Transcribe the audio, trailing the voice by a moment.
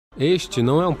Este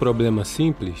não é um problema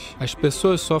simples. As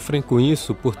pessoas sofrem com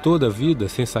isso por toda a vida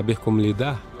sem saber como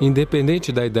lidar. Independente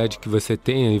da idade que você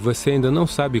tenha e você ainda não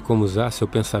sabe como usar seu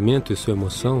pensamento e sua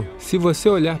emoção, se você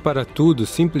olhar para tudo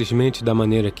simplesmente da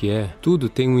maneira que é, tudo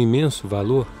tem um imenso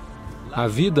valor. A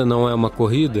vida não é uma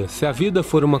corrida. Se a vida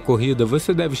for uma corrida,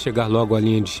 você deve chegar logo à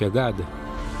linha de chegada.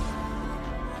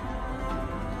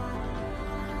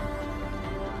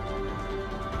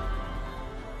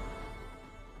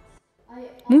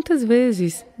 Muitas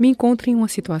vezes, me encontro em uma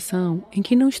situação em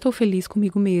que não estou feliz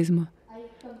comigo mesma.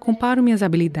 Comparo minhas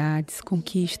habilidades,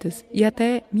 conquistas e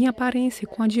até minha aparência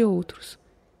com a de outros.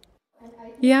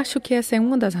 E acho que essa é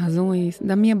uma das razões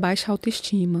da minha baixa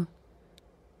autoestima.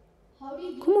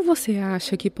 Como você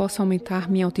acha que posso aumentar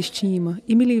minha autoestima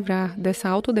e me livrar dessa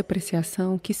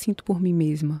autodepreciação que sinto por mim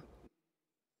mesma?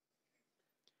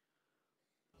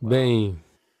 Bem,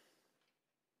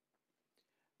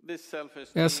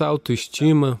 essa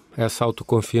autoestima, essa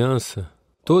autoconfiança,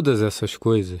 todas essas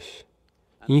coisas,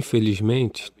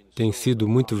 infelizmente, têm sido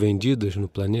muito vendidas no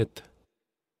planeta.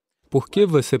 Por que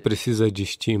você precisa de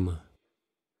estima?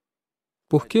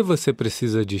 Por que você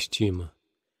precisa de estima?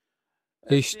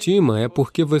 Estima é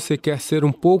porque você quer ser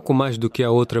um pouco mais do que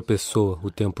a outra pessoa o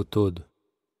tempo todo.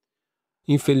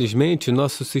 Infelizmente,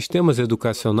 nossos sistemas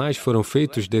educacionais foram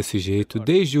feitos desse jeito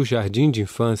desde o jardim de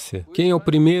infância. Quem é o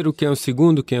primeiro, quem é o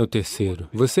segundo, quem é o terceiro?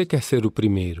 Você quer ser o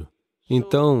primeiro.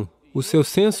 Então, o seu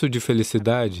senso de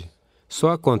felicidade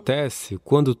só acontece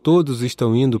quando todos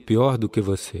estão indo pior do que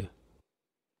você.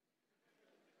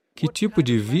 Que tipo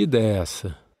de vida é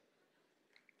essa?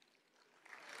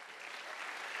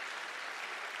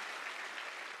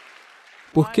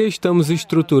 Por que estamos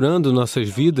estruturando nossas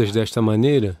vidas desta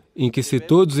maneira, em que se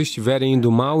todos estiverem indo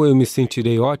mal, eu me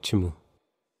sentirei ótimo?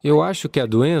 Eu acho que a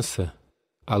doença...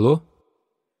 Alô?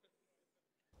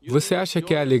 Você acha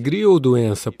que é alegria ou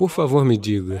doença? Por favor, me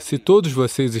diga. Se todos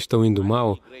vocês estão indo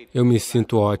mal, eu me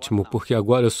sinto ótimo, porque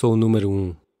agora eu sou o número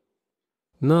 1.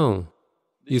 Não.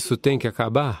 Isso tem que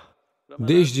acabar.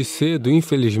 Desde cedo,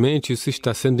 infelizmente, isso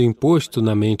está sendo imposto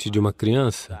na mente de uma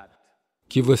criança,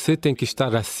 que você tem que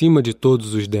estar acima de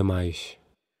todos os demais.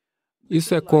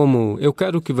 Isso é como, eu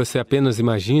quero que você apenas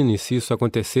imagine se isso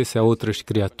acontecesse a outras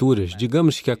criaturas,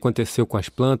 digamos que aconteceu com as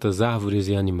plantas, árvores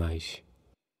e animais.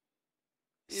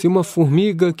 Se uma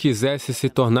formiga quisesse se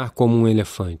tornar como um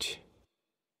elefante,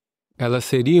 ela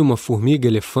seria uma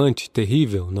formiga-elefante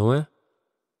terrível, não é?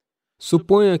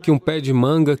 Suponha que um pé de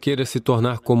manga queira se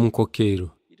tornar como um coqueiro.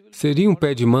 Seria um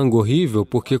pé de manga horrível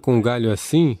porque com um galho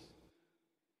assim,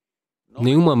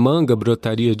 nenhuma manga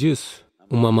brotaria disso?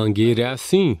 Uma mangueira é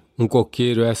assim, um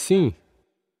coqueiro é assim.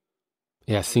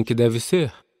 É assim que deve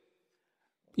ser.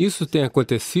 Isso tem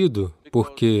acontecido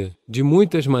porque, de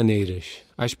muitas maneiras,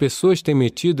 as pessoas têm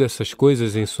metido essas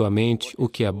coisas em sua mente, o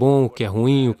que é bom, o que é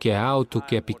ruim, o que é alto, o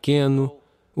que é pequeno,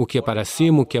 o que é para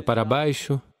cima, o que é para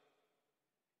baixo.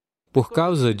 Por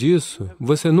causa disso,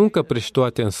 você nunca prestou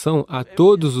atenção a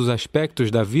todos os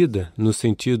aspectos da vida, no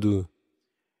sentido...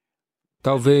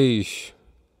 Talvez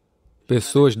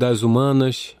pessoas das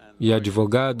humanas e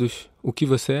advogados. O que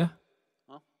você é?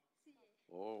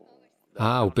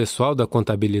 Ah, o pessoal da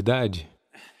contabilidade.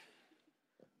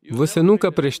 Você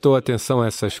nunca prestou atenção a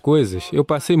essas coisas? Eu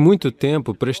passei muito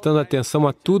tempo prestando atenção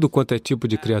a tudo quanto é tipo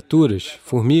de criaturas,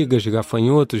 formigas,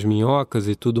 gafanhotos, minhocas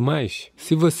e tudo mais.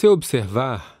 Se você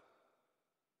observar,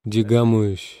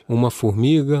 digamos, uma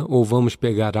formiga, ou vamos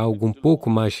pegar algo um pouco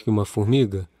mais que uma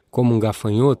formiga, como um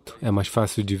gafanhoto, é mais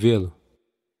fácil de vê-lo.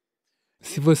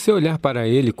 Se você olhar para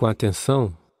ele com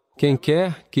atenção, quem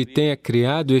quer que tenha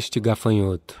criado este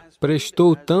gafanhoto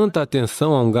prestou tanta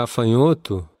atenção a um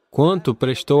gafanhoto quanto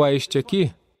prestou a este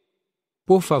aqui?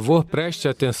 Por favor, preste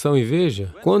atenção e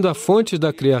veja. Quando a fonte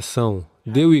da criação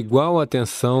deu igual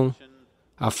atenção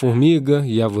à formiga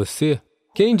e a você,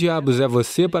 quem diabos é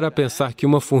você para pensar que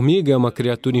uma formiga é uma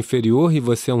criatura inferior e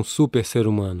você é um super ser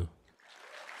humano?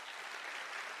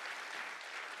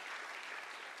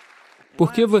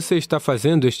 Por que você está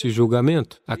fazendo este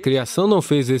julgamento? A criação não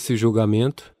fez esse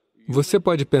julgamento. Você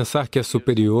pode pensar que é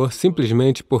superior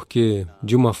simplesmente porque,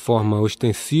 de uma forma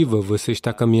ostensiva, você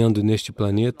está caminhando neste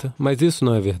planeta, mas isso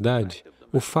não é verdade.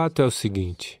 O fato é o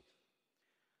seguinte.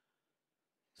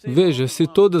 Veja, se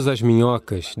todas as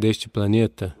minhocas deste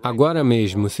planeta, agora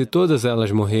mesmo, se todas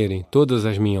elas morrerem, todas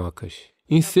as minhocas,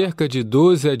 em cerca de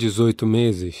 12 a 18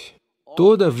 meses,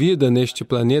 toda a vida neste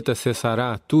planeta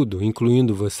cessará, tudo,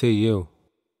 incluindo você e eu.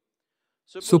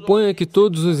 Suponha que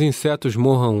todos os insetos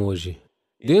morram hoje.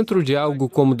 Dentro de algo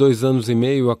como 2 anos e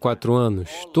meio a 4 anos,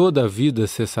 toda a vida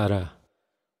cessará.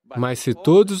 Mas se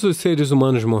todos os seres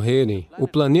humanos morrerem, o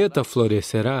planeta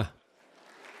florescerá.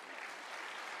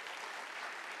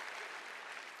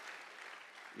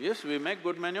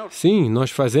 Sim,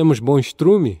 nós fazemos bom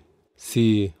estrume.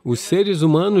 Se os seres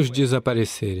humanos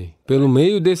desaparecerem, pelo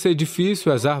meio desse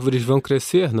edifício as árvores vão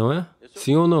crescer, não é?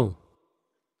 Sim ou não?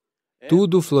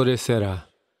 Tudo florescerá.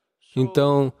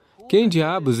 Então, quem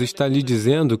diabos está lhe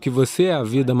dizendo que você é a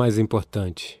vida mais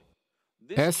importante?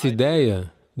 Essa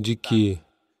ideia de que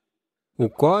o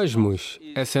cosmos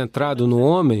é centrado no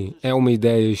homem é uma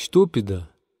ideia estúpida.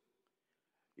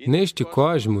 Neste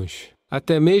cosmos,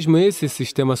 até mesmo esse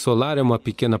sistema solar é uma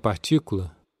pequena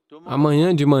partícula.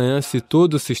 Amanhã de manhã, se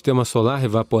todo o sistema solar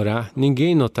evaporar,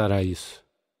 ninguém notará isso.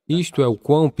 Isto é o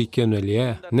quão pequeno ele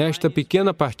é, nesta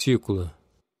pequena partícula.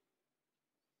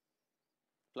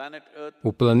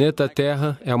 O planeta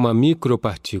Terra é uma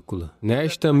micropartícula.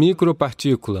 Nesta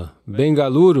micropartícula,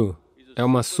 Bengaluru é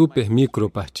uma super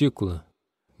micropartícula.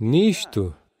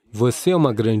 Nisto, você é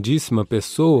uma grandíssima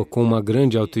pessoa com uma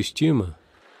grande autoestima.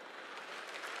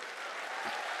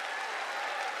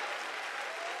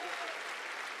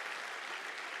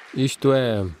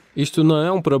 Isto não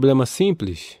é um problema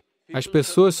simples. As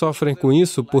pessoas sofrem com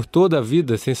isso por toda a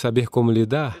vida sem saber como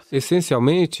lidar.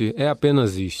 Essencialmente, é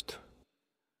apenas isto.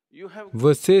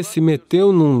 Você se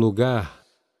meteu num lugar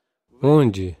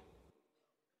onde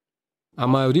a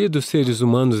maioria dos seres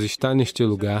humanos está neste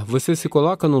lugar. Você se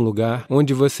coloca num lugar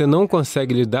onde você não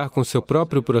consegue lidar com seu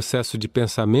próprio processo de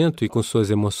pensamento e com suas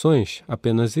emoções,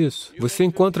 apenas isso. Você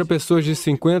encontra pessoas de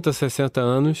 50, 60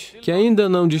 anos que ainda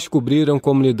não descobriram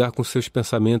como lidar com seus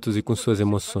pensamentos e com suas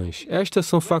emoções. Estas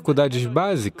são faculdades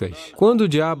básicas. Quando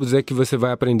diabos é que você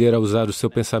vai aprender a usar o seu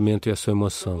pensamento e a sua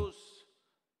emoção?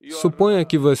 Suponha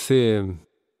que você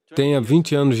tenha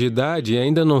 20 anos de idade e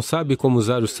ainda não sabe como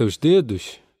usar os seus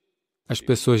dedos. As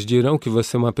pessoas dirão que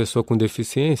você é uma pessoa com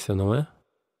deficiência, não é?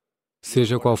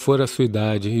 Seja qual for a sua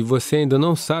idade, e você ainda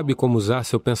não sabe como usar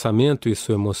seu pensamento e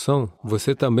sua emoção,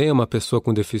 você também é uma pessoa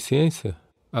com deficiência?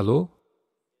 Alô?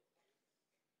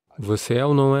 Você é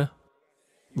ou não é?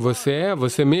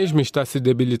 Você mesmo está se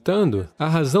debilitando? A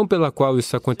razão pela qual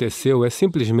isso aconteceu é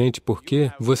simplesmente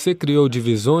porque você criou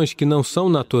divisões que não são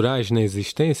naturais na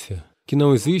existência, que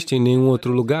não existem em nenhum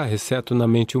outro lugar, exceto na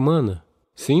mente humana.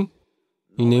 Sim?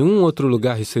 Em nenhum outro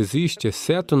lugar isso existe,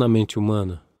 exceto na mente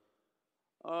humana.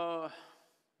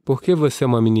 Por que você é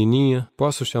uma menininha?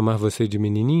 Posso chamar você de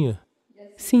menininha?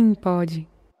 Sim, pode.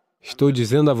 Estou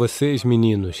dizendo a vocês,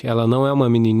 meninos, ela não é uma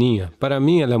menininha. Para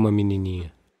mim, ela é uma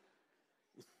menininha.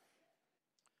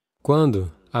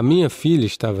 Quando a minha filha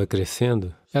estava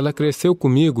crescendo, ela cresceu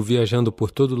comigo viajando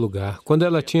por todo lugar. Quando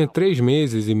ela tinha 3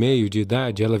 meses e meio de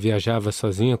idade, ela viajava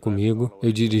sozinha comigo.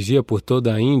 Eu dirigia por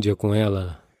toda a Índia com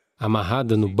ela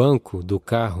amarrada no banco do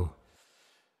carro.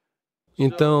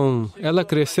 Então, ela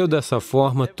cresceu dessa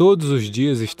forma, todos os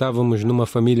dias estávamos numa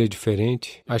família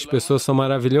diferente. As pessoas são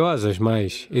maravilhosas,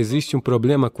 mas existe um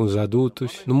problema com os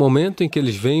adultos. No momento em que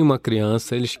eles veem uma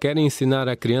criança, eles querem ensinar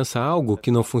a criança algo que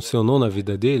não funcionou na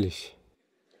vida deles.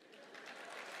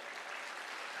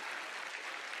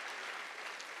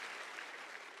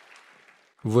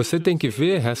 Você tem que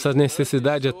ver, essa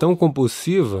necessidade é tão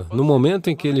compulsiva. No momento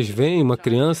em que eles veem uma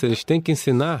criança, eles têm que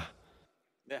ensinar.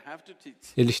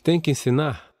 Eles têm que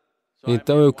ensinar.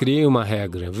 Então eu criei uma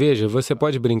regra. Veja, você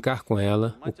pode brincar com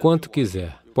ela o quanto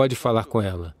quiser, pode falar com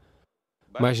ela,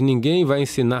 mas ninguém vai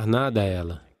ensinar nada a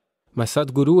ela. Mas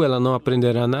Sadhguru, ela não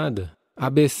aprenderá nada.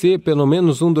 ABC, pelo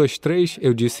menos 1, 2, 3,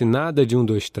 eu disse nada de 1,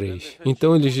 2, 3.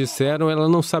 Então eles disseram, ela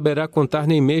não saberá contar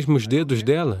nem mesmo os dedos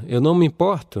dela. Eu não me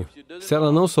importo. Se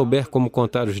ela não souber como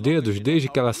contar os dedos, desde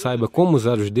que ela saiba como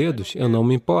usar os dedos, eu não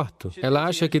me importo. Ela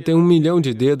acha que tem 1 milhão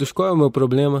de dedos, qual é o meu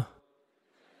problema?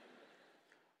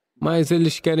 Mas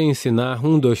eles querem ensinar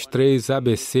 1, 2, 3,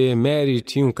 ABC, Mary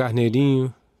tinha um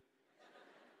carneirinho.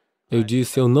 Eu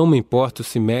disse, eu não me importo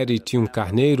se Mary tinha um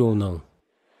carneiro ou não.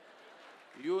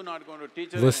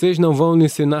 Vocês não vão lhe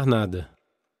ensinar nada.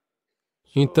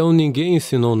 Então ninguém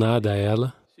ensinou nada a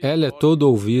ela. Ela é todo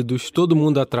ouvidos, todo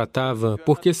mundo a tratava,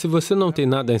 porque se você não tem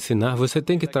nada a ensinar, você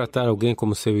tem que tratar alguém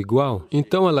como seu igual.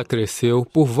 Então ela cresceu,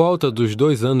 por volta dos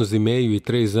 2 anos e meio e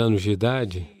 3 anos de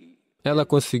idade, ela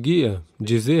conseguia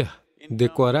dizer,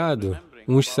 decorado,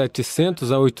 uns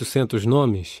 700 a 800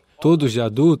 nomes, todos de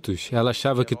adultos. Ela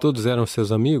achava que todos eram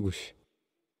seus amigos,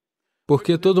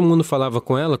 porque todo mundo falava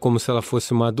com ela como se ela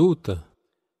fosse uma adulta.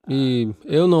 E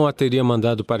eu não a teria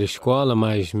mandado para a escola,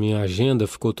 mas minha agenda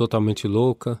ficou totalmente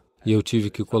louca e eu tive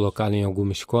que colocá-la em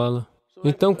alguma escola.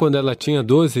 Então, quando ela tinha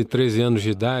 12, 13 anos de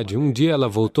idade, um dia ela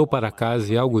voltou para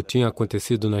casa e algo tinha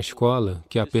acontecido na escola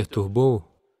que a perturbou.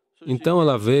 Então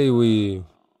ela veio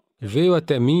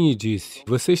até mim e disse,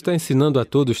 você está ensinando a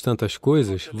todos tantas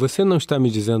coisas, você não está me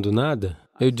dizendo nada?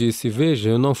 Eu disse, veja,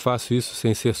 eu não faço isso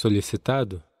sem ser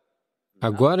solicitado.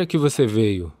 Agora que você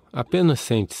veio, apenas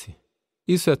sente-se.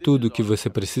 Isso é tudo o que você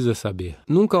precisa saber.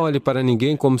 Nunca olhe para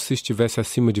ninguém como se estivesse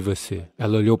acima de você.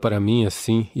 Ela olhou para mim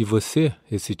assim, e você?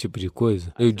 Esse tipo de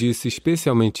coisa. Eu disse,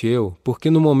 especialmente eu, porque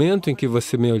no momento em que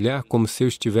você me olhar como se eu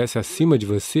estivesse acima de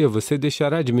você, você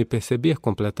deixará de me perceber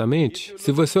completamente.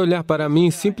 Se você olhar para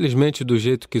mim simplesmente do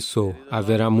jeito que sou,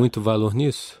 haverá muito valor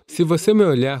nisso. Se você me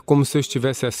olhar como se eu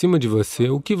estivesse acima de você,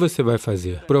 o que você vai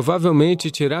fazer?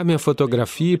 Provavelmente tirar minha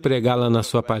fotografia e pregá-la na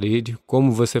sua parede,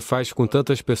 como você faz com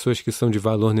tantas pessoas que são de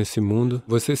valor nesse mundo.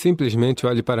 Você simplesmente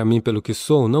olhe para mim pelo que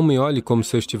sou, não me olhe como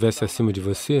se eu estivesse acima de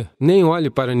você. Nem olhe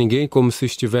para ninguém como se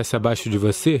estivesse abaixo de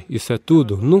você, isso é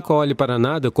tudo. Nunca olhe para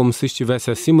nada como se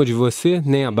estivesse acima de você,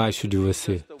 nem abaixo de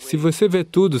você. Se você vê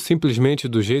tudo simplesmente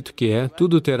do jeito que é,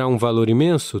 tudo terá um valor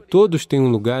imenso, todos têm um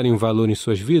lugar e um valor em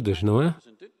suas vidas, não é?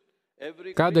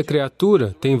 Cada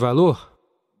criatura tem valor.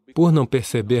 Por não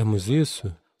percebermos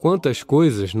isso, quantas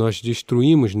coisas nós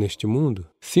destruímos neste mundo,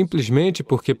 simplesmente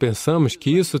porque pensamos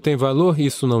que isso tem valor e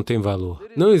isso não tem valor.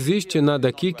 Não existe nada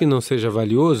aqui que não seja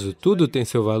valioso, tudo tem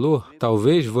seu valor.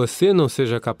 Talvez você não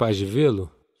seja capaz de vê-lo.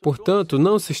 Portanto,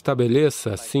 não se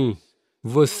estabeleça assim,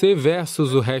 você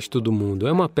versus o resto do mundo.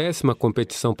 É uma péssima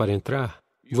competição para entrar.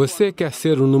 Você quer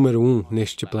ser o número 1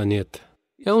 neste planeta.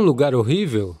 É um lugar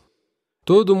horrível.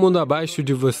 Todo mundo abaixo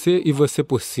de você e você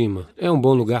por cima. É um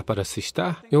bom lugar para se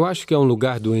estar? Eu acho que é um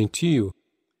lugar doentio.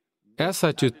 Essa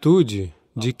atitude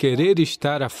de querer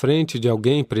estar à frente de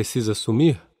alguém precisa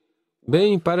sumir?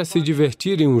 Bem, para se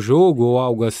divertir em um jogo ou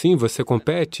algo assim, você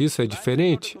compete, isso é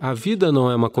diferente. A vida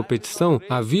não é uma competição,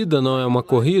 a vida não é uma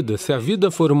corrida. Se a vida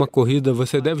for uma corrida,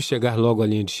 você deve chegar logo à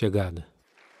linha de chegada.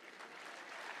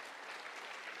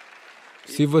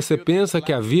 Se você pensa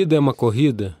que a vida é uma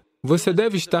corrida, você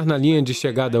deve estar na linha de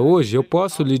chegada hoje, eu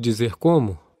posso lhe dizer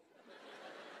como.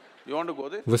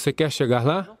 Você quer chegar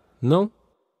lá? Não.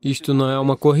 Isto não é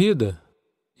uma corrida.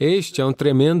 Este é um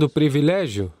tremendo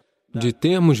privilégio de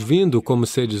termos vindo como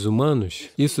seres humanos.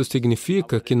 Isso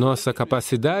significa que nossa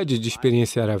capacidade de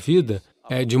experienciar a vida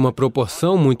é de uma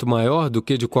proporção muito maior do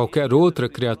que de qualquer outra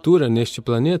criatura neste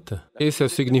planeta. Esse é o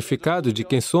significado de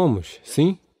quem somos,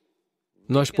 sim?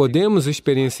 Nós podemos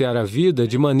experienciar a vida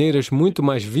de maneiras muito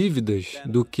mais vívidas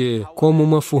do que como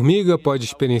uma formiga pode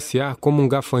experienciar, como um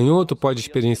gafanhoto pode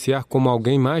experienciar, como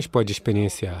alguém mais pode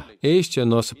experienciar. Este é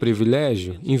nosso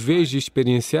privilégio. Em vez de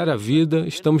experienciar a vida,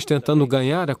 estamos tentando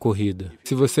ganhar a corrida.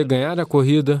 Se você ganhar a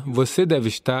corrida, você deve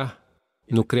estar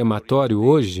no crematório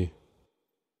hoje.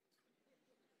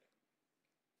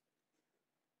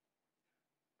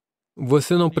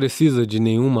 Você não precisa de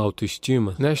nenhuma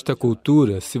autoestima. Nesta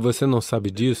cultura, se você não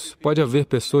sabe disso, pode haver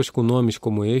pessoas com nomes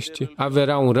como este,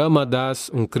 haverá um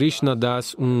Ramadas, um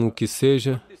Krishnadas, o que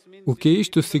seja. O que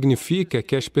isto significa é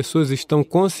que as pessoas estão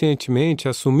conscientemente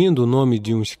assumindo o nome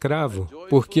de um escravo,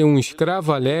 porque um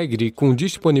escravo alegre e com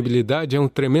disponibilidade é um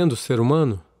tremendo ser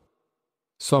humano.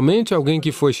 Somente alguém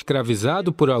que foi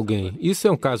escravizado por alguém, isso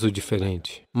é um caso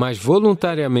diferente. Mas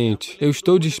voluntariamente, eu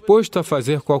estou disposto a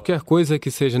fazer qualquer coisa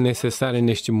que seja necessária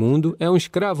neste mundo, é um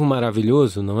escravo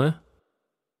maravilhoso, não é?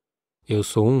 Eu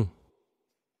sou um.